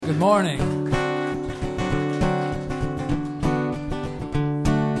Good morning.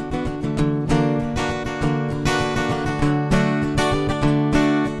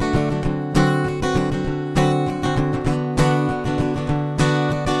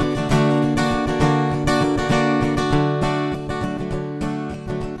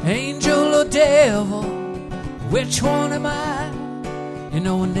 Angel or devil, which one am I? You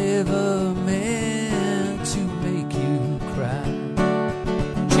know I never meant to make you cry.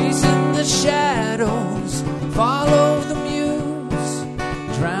 Chasing the shadows, follow the muse,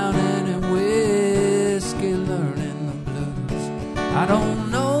 drowning in whiskey, learning the blues. I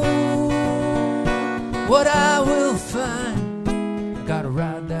don't know what I will find. I gotta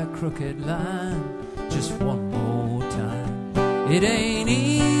ride that crooked line just one more time. It ain't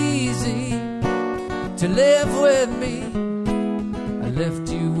easy to live with me. I left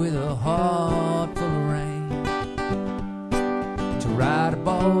you with a heart full of rain to ride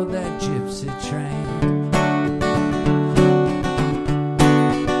aboard that gypsy train.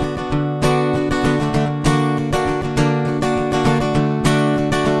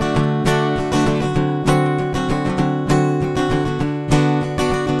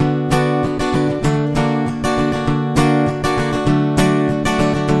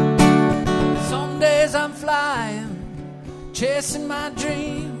 Chasing my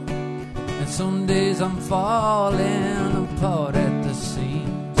dream, and some days I'm falling apart at the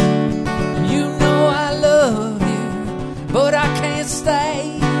seams. And you know I love you, but I can't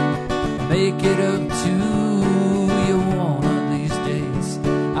stay. Make it up to you one of these days.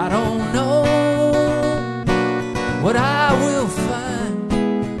 I don't know what I will find.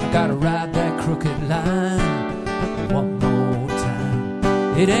 I gotta ride that crooked line one more time.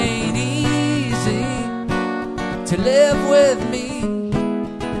 It ain't easy to live with me.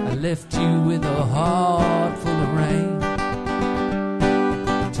 I left you with a heart full of rain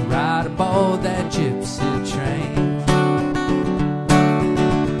to ride aboard that gypsy train.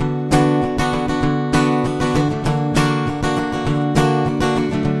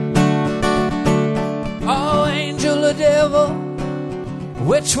 Oh, angel or devil,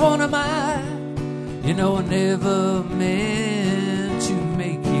 which one am I? You know I never meant to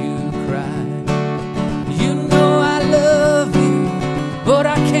make you cry. Love you, but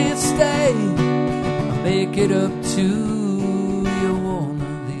I can't stay. I'll make it up to you one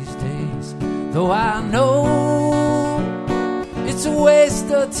of these days. Though I know it's a waste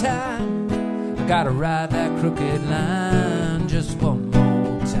of time, I gotta ride that crooked line just one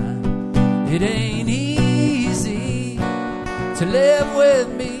more time. It ain't easy to live with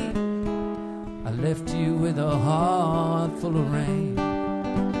me. I left you with a heart full of rain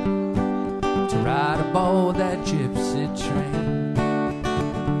to ride aboard that gypsy train.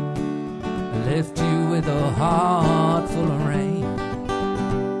 I left you with a heart full of rain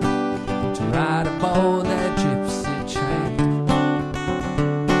to ride aboard that gypsy train.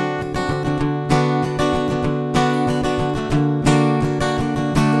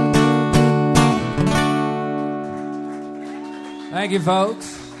 Thank you,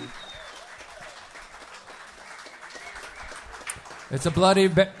 folks. It's a Bloody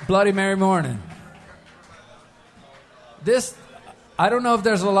Mary morning. I don't know if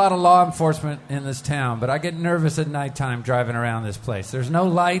there's a lot of law enforcement in this town, but I get nervous at nighttime driving around this place. There's no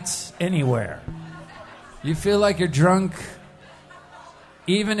lights anywhere. You feel like you're drunk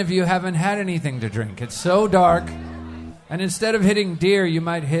even if you haven't had anything to drink. It's so dark. And instead of hitting deer, you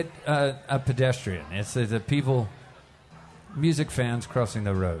might hit a pedestrian. It's the people, music fans crossing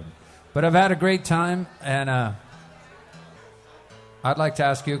the road. But I've had a great time, and I'd like to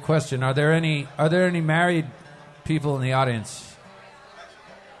ask you a question. Are there any married people in the audience?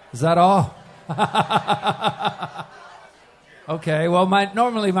 Is that all? Okay. Well,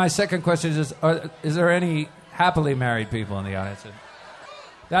 normally my second question is there any happily married people in the audience?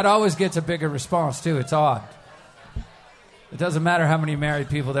 That always gets a bigger response too. It's odd. It doesn't matter how many married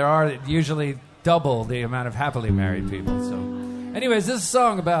people there are. It usually double the amount of happily married people. So, anyways, this is a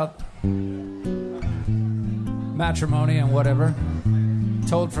song about matrimony and whatever,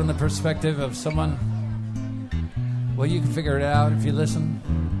 told from the perspective of someone. Well, you can figure it out if you listen.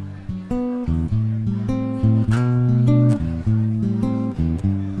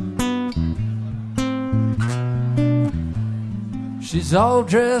 She's all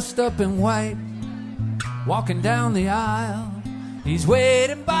dressed up in white, walking down the aisle. He's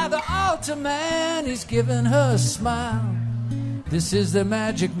waiting by the altar, man. He's giving her a smile. This is the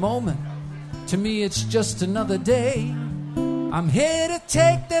magic moment. To me, it's just another day. I'm here to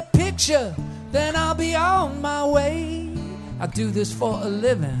take the picture, then I'll be on my way. I do this for a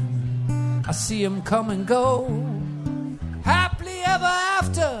living. I see him come and go. Happily ever after.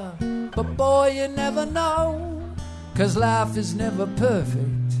 after, but boy, you never know, 'cause life is never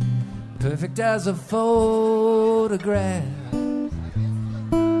perfect, perfect as a photograph.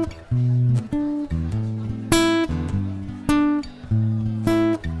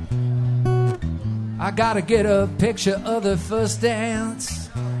 I gotta get a picture of the first dance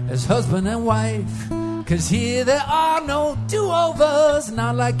as husband and wife, 'cause here there are no do-overs,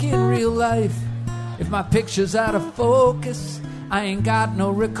 not like in real life. If my picture's out of focus, I ain't got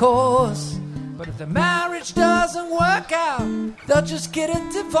no recourse. But if the marriage doesn't work out, they'll just get a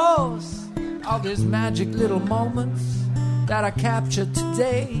divorce. All these magic little moments that I captured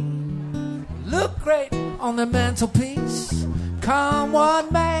today look great on the mantelpiece, come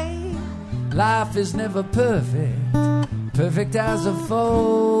what may. Life is never perfect, perfect as a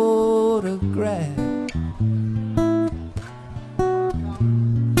photograph.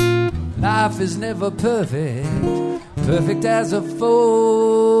 Life is never perfect, perfect as a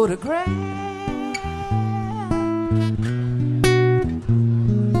photograph.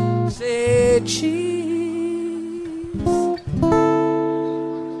 Say cheese.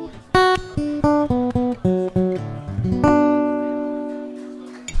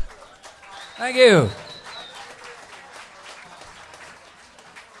 Thank you.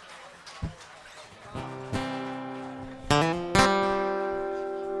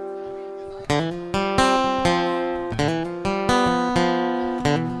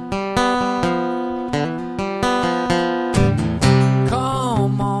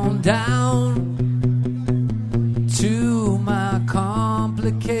 Come on down to my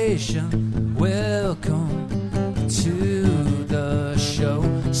complication. Welcome to the show.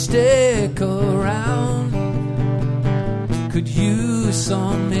 Stick around, could use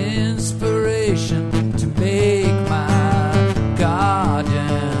some inspiration to make my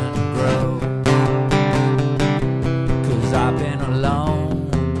garden grow. 'Cause I've been alone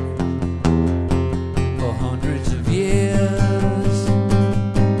for hundreds of years.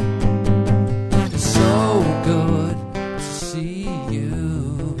 It's so good to see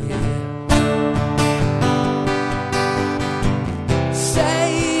you here.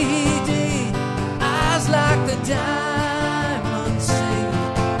 Sadie, eyes like the diamond sea.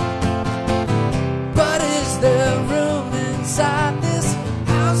 But is there room inside this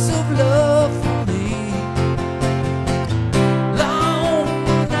house of love for me? Long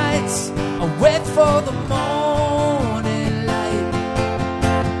nights I wait for the morning light.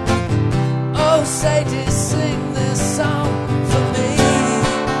 Oh, Sadie, sing this song for me.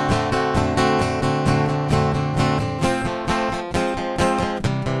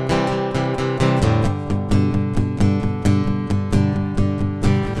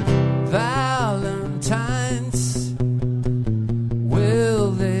 Valentines,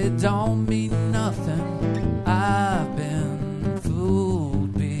 well, they don't mean nothing. I've been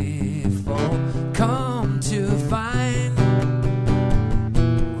fooled before. Come to find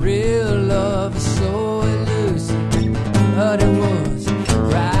real love is so elusive, but it was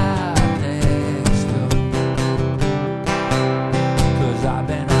right next door. 'Cause I've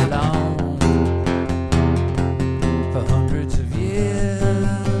been alone for hundreds of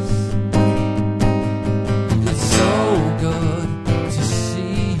years. It's so good to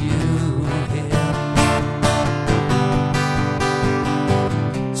see you here.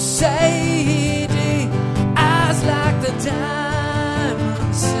 Sadie, eyes like the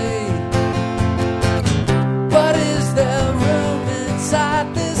diamond sea. But is there room inside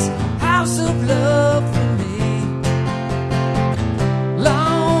this house of love for me?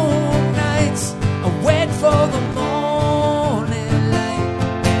 Long nights I wait for the morning light.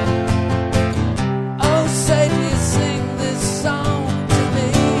 Oh, Sadie, sing this song to me.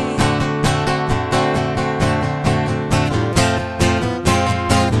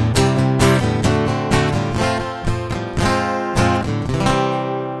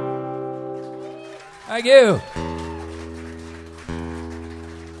 Thank you.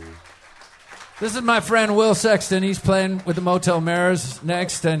 This is my friend Will Sexton. He's playing with the Motel Mirrors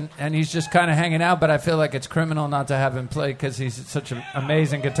next, and he's just kind of hanging out, but I feel like it's criminal not to have him play because he's such an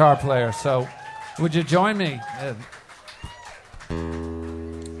amazing guitar player. So would you join me?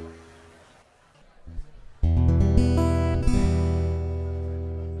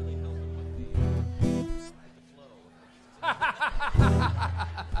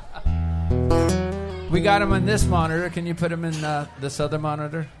 We got him on this monitor. Can you put him in this other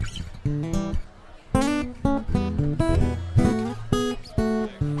monitor?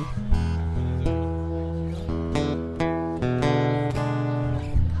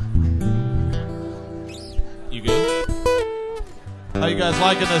 You good? How you guys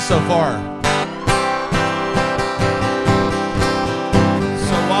liking this so far?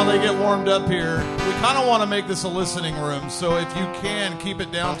 while they get warmed up here, we kind of want to make this a listening room, so if you can, keep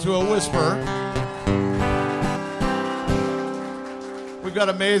it down to a whisper. We've got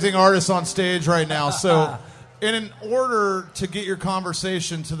amazing artists on stage right now, so in order to get your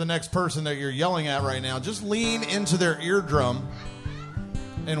conversation to the next person that you're yelling at right now, just lean into their eardrum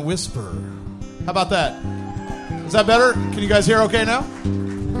and whisper. How about that? Is that better? Can you guys hear okay now?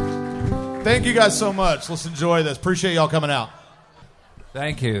 Thank you guys so much. Let's enjoy this. Appreciate y'all coming out.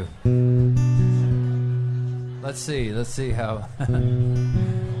 Thank you. Let's see how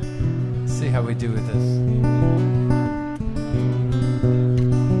see how we do with this.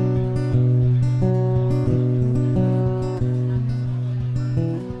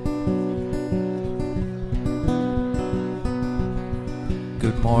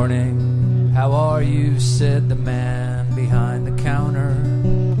 Good morning, how are you? Said the man behind the counter.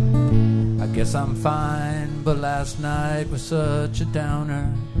 I guess I'm fine, but last night was such a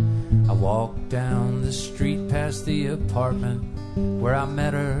downer. I walked down the street past the apartment where I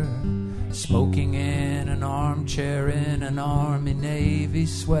met her, smoking in an armchair in an Army Navy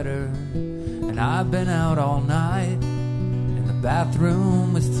sweater. And I've been out all night in the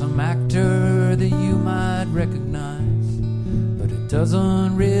bathroom with some actor that you might recognize.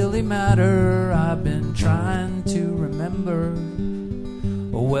 Doesn't really matter, I've been trying to remember.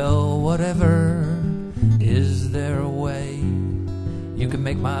 Oh well, whatever. Is there a way you can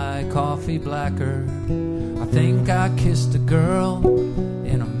make my coffee blacker? I think I kissed a girl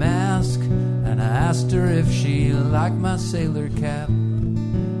in a mask, and I asked her if she liked my sailor cap.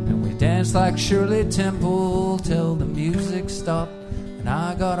 And we danced like Shirley Temple till the music stopped, and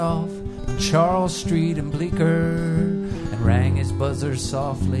I got off on Charles Street in Bleecker, rang his buzzer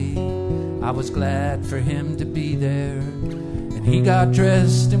softly. I was glad for him to be there. And he got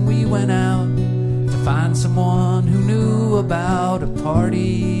dressed and we went out to find someone who knew about a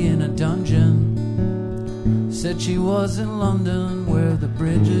party in a dungeon. Said she was in London where the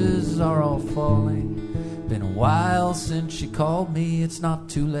bridges are all falling. Been a while since she called me, it's not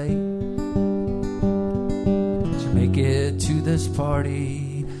too late to make it to this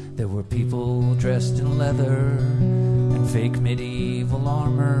party. There were people dressed in leather, fake medieval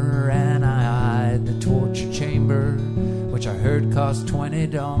armor, and I eyed the torture chamber, which I heard cost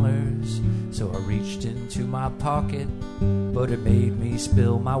 $20. So I reached into my pocket, but it made me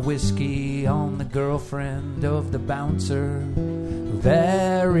spill my whiskey on the girlfriend of the bouncer, who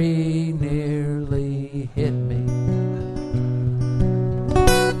very nearly hit me.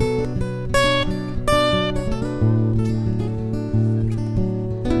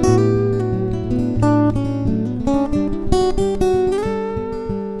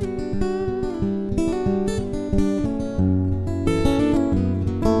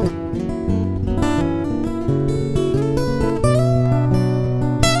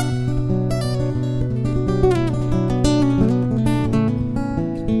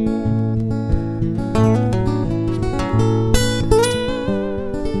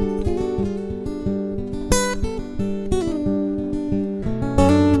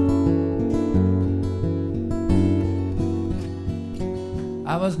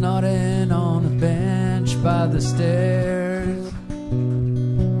 I was nodding on a bench by the stairs.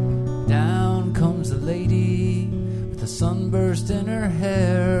 Down comes a lady with a sunburst in her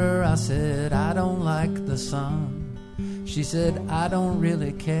hair. I said, I don't like the sun. She said, I don't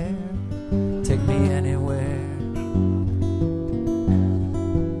really care. Take me anywhere.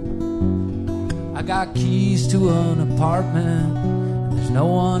 I got keys to an apartment. There's no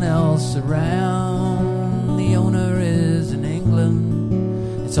one else around. The owner is in England.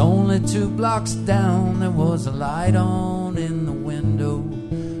 It's only 2 blocks down. There was a light on in the window.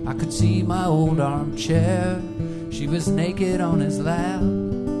 I could see my old armchair. She was naked on his lap,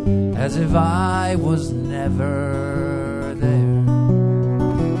 as if I was never there.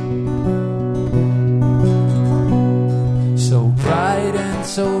 So bright and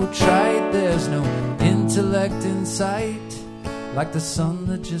so trite, there's no intellect in sight, like the sun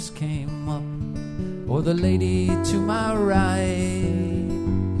that just came up, or the lady to my right.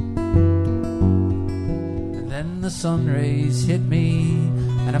 The sun rays hit me,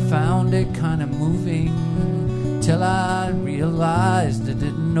 and I found it kind of moving, till I realized I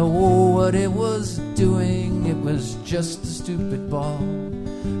didn't know what it was doing. It was just a stupid ball,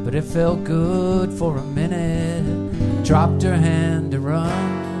 but it felt good for a minute. Dropped her hand to run,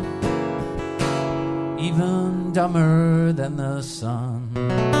 even dumber than the sun.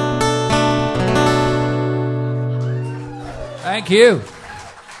 Thank you.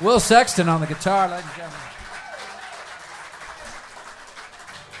 Will Sexton on the guitar, ladies and gentlemen.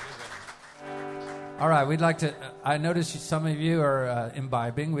 All right, we'd like to. I notice some of you are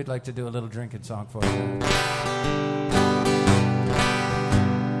imbibing. We'd like to do a little drinking song for you.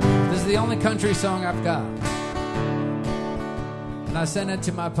 This is the only country song I've got. And I sent it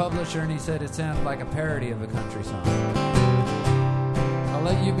to my publisher, and he said it sounded like a parody of a country song. I'll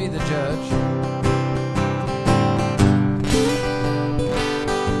let you be the judge.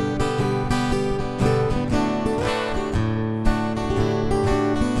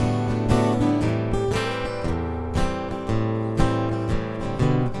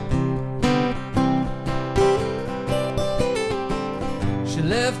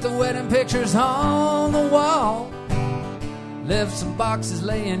 Left the wedding pictures on the wall, left some boxes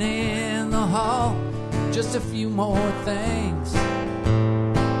laying in the hall, just a few more things,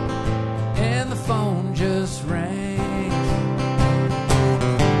 and the phone just rang.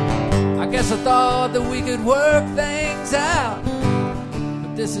 I guess I thought that we could work things out,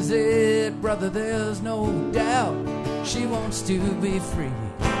 but this is it, brother, there's no doubt. She wants to be free,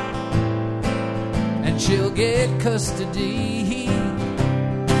 and she'll get custody.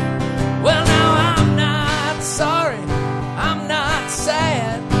 Well, now I'm not sorry, I'm not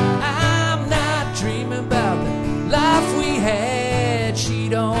sad, I'm not dreaming about the life we had. She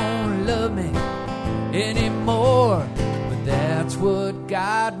don't love me anymore, but that's what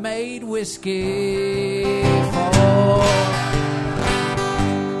God made whiskey for.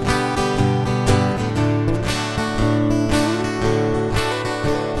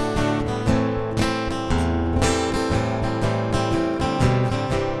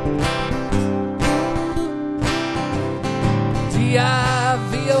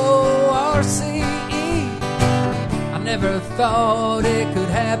 I never thought it could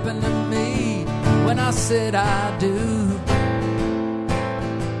happen to me when I said I do.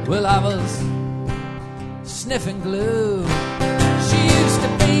 Well, I was sniffing glue. She used to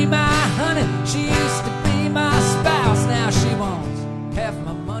be my honey, she used to be my spouse. Now she wants half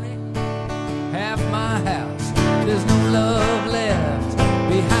my money, half my house. There's no love left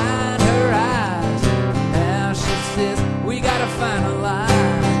behind her eyes. Now she says we gotta finalize.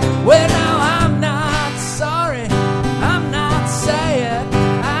 Well, now I'm not sorry, I'm not sad,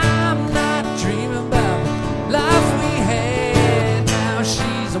 I'm not dreaming about the life we had. Now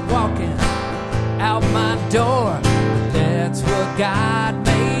she's walking out my door, that's what God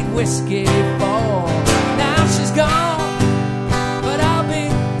made whiskey for. Now she's gone, but I'll be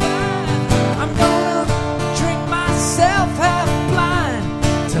fine. I'm gonna drink myself half blind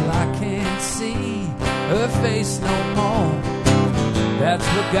till I can't see her face no more. That's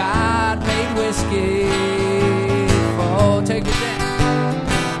what God made whiskey for. Take it down.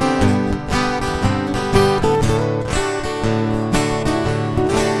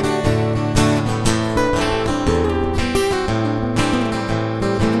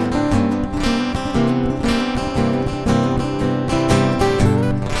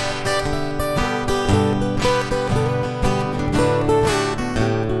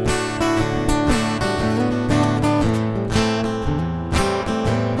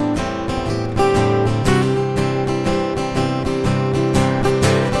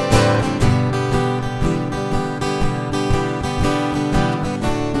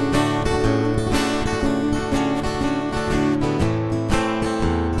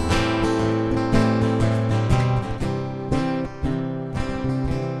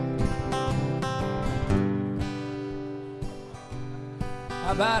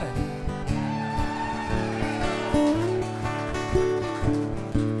 How about it?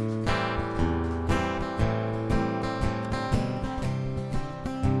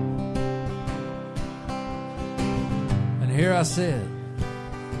 And here I sit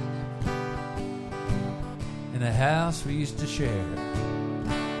in the house we used to share.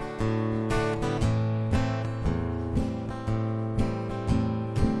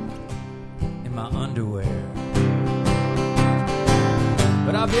 In my underwear.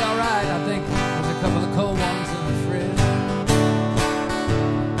 But I'll be all right. I think there's a couple of cold ones in the fridge.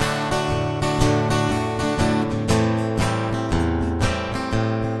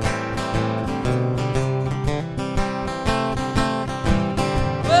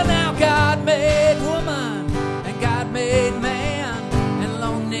 Well, now God made woman and God made man, and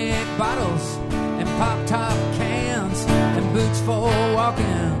long neck bottles and pop top cans and boots for walking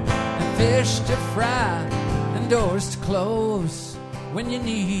and fish to fry and doors to close when you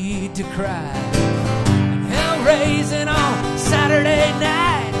need to cry, and hell raising on Saturday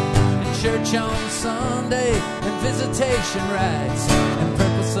night, and church on Sunday, and visitation rites, and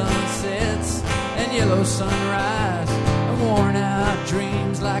purple sunsets, and yellow sunrise, and worn out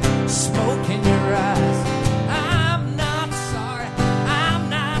dreams like smoke in your eyes. I'm not sorry, I'm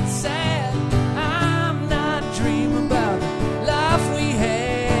not sad, I'm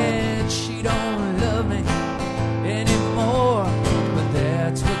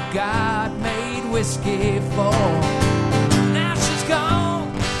whiskey for. Now she's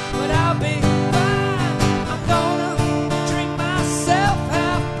gone, but I'll be fine. I'm gonna drink myself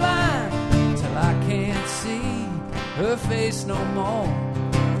half blind till I can't see her face no more.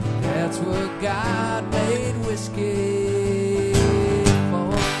 That's what God made whiskey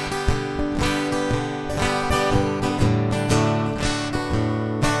for.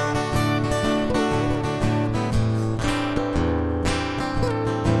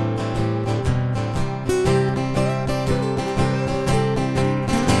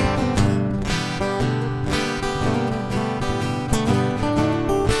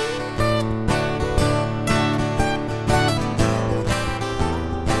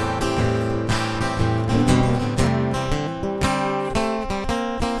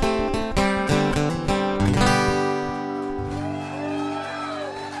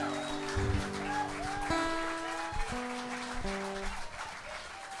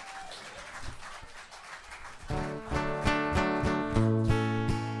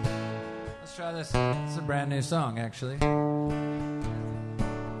 This is a brand new song, actually.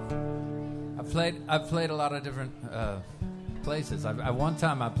 I've played a lot of different places. One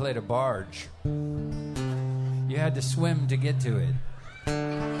time I played a barge. You had to swim to get to it.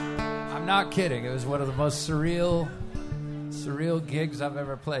 I'm not kidding. It was one of the most surreal gigs I've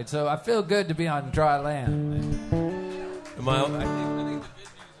ever played. So I feel good to be on dry land. Am I on?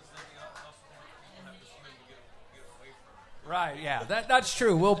 Right, yeah, that's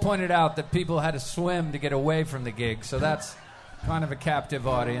true. We'll point it out that people had to swim to get away from the gig, so that's kind of a captive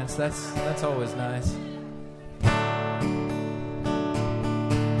audience. That's always nice.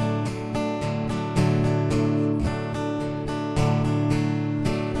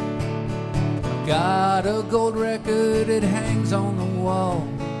 I've got a gold record, it hangs on the wall.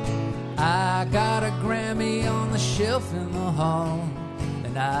 I got a Grammy on the shelf in the hall.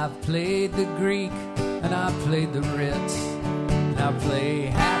 And I've played the Greek, and I've played the Ritz, and I play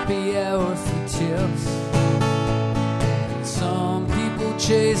happy hour for tips. And some people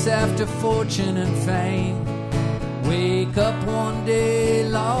chase after fortune and fame, wake up one day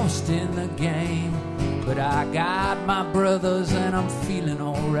lost in the game. But I got my brothers and I'm feeling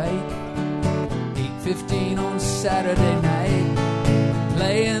alright. 8:15 on Saturday night,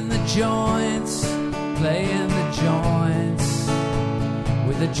 playing the joints,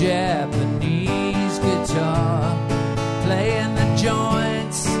 with a Japanese guitar, playing the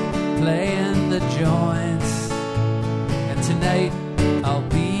joints, and tonight I'll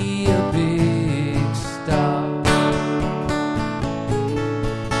be a big star.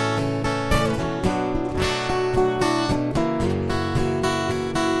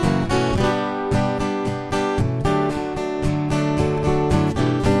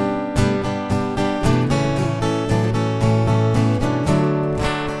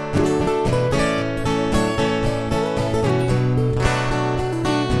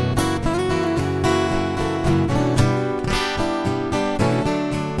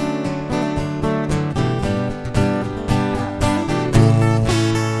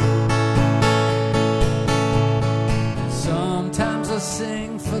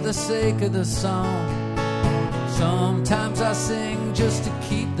 Sake of the song. Sometimes I sing just to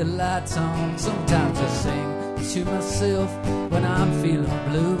keep the lights on. Sometimes I sing to myself when I'm feeling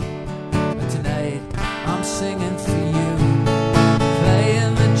blue. But tonight I'm singing for you.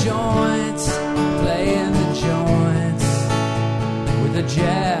 Playing the joints, with a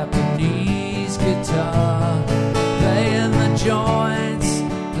Japanese guitar. Playing the joints,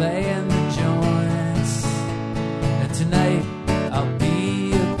 and tonight I'll be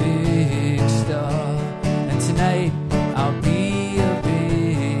tonight I'll be a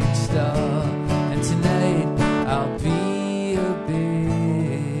big star. And tonight I'll be a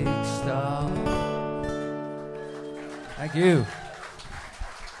big star. Thank you.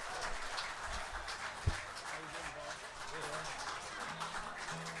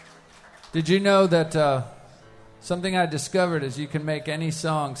 Did you know that something I discovered is you can make any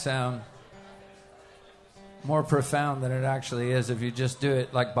song sound more profound than it actually is if you just do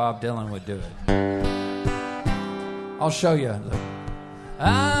it like Bob Dylan would do it? I'll show you.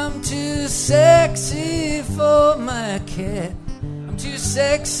 I'm too sexy for my cat. I'm too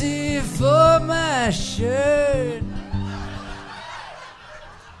sexy for my shirt.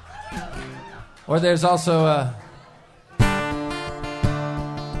 Or there's also a...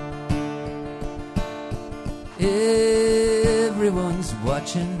 Everyone's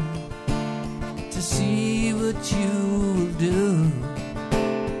watching to see what you'll do.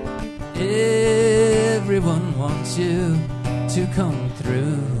 Everyone wants you to come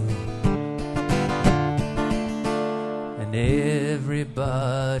through, and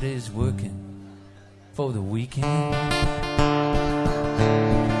everybody's working for the weekend.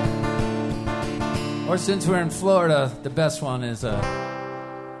 Or since we're in Florida, the best one is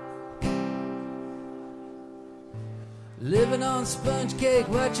living on sponge cake,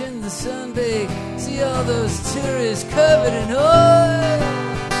 watching the sun bake. See all those tourists covered in oil.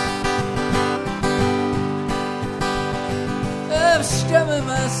 I'm strumming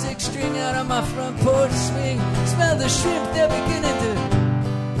my six string out on my front porch swing. Smell the shrimp, they're beginning to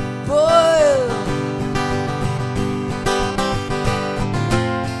boil.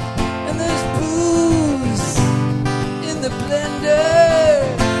 And there's booze in the blender,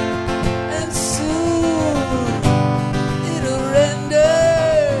 and soon it'll render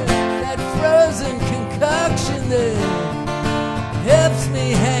that frozen concoction that helps me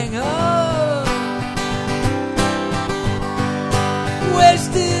hang on.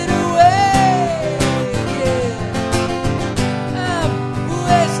 Wasted away, yeah. I'm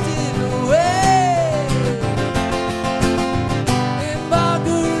wasted away in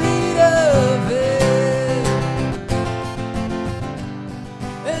Margaritaville.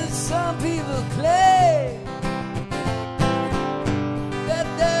 And some people claim that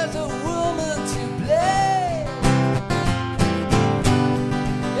there's a woman to blame.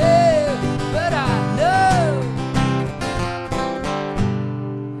 Yeah, but I know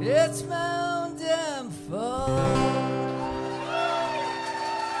it's my own damn fault.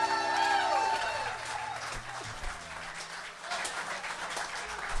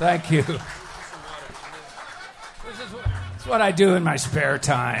 Thank you. This is what I do in my spare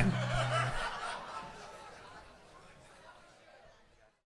time.